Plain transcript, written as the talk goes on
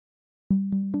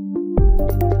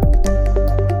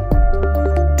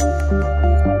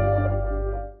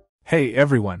Hey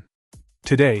everyone!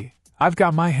 Today, I've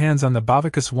got my hands on the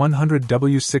Bovicus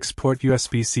 100W 6-port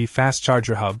USB-C fast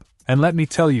charger hub, and let me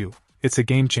tell you, it's a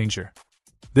game changer.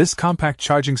 This compact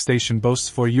charging station boasts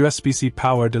 4 USB-C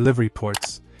power delivery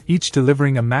ports, each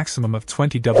delivering a maximum of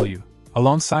 20 W,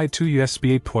 alongside 2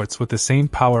 USB-A ports with the same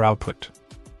power output.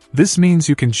 This means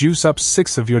you can juice up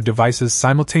 6 of your devices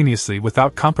simultaneously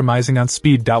without compromising on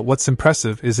speed. What's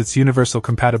impressive is its universal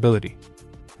compatibility.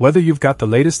 Whether you've got the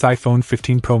latest iPhone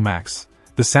 15 Pro Max,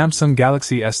 the Samsung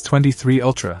Galaxy S23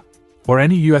 Ultra, or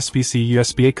any USB-C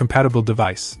USB-A compatible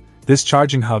device, this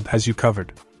charging hub has you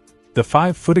covered. The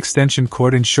 5-foot extension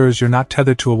cord ensures you're not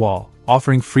tethered to a wall,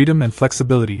 offering freedom and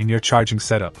flexibility in your charging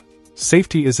setup.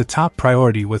 Safety is a top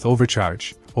priority with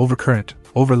overcharge, overcurrent,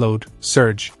 overload,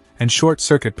 surge, and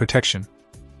short-circuit protection.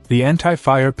 The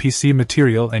anti-fire PC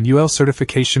material and UL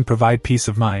certification provide peace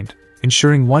of mind,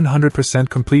 ensuring 100%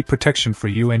 complete protection for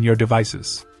you and your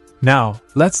devices. Now,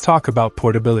 let's talk about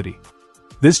portability.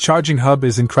 This charging hub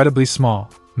is incredibly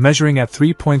small, measuring at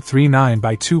 3.39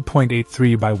 by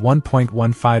 2.83 by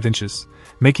 1.15 inches,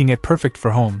 making it perfect for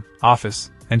home,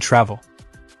 office, and travel.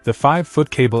 The 5-foot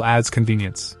cable adds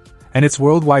convenience, and its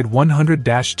worldwide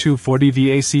 100-240V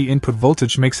AC input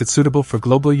voltage makes it suitable for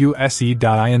global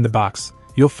use.I. In the box,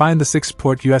 you'll find the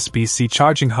 6-port USB-C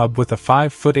charging hub with a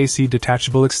 5-foot AC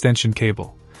detachable extension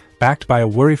cable, backed by a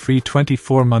worry-free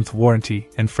 24-month warranty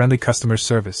and friendly customer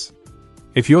service.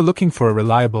 If you're looking for a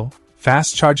reliable,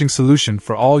 fast charging solution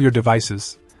for all your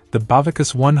devices, the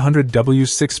Bovicus 100W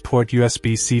 6-port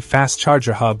USB-C fast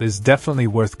charger hub is definitely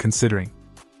worth considering.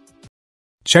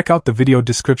 Check out the video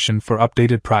description for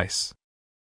updated price.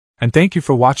 And thank you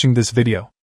for watching this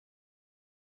video.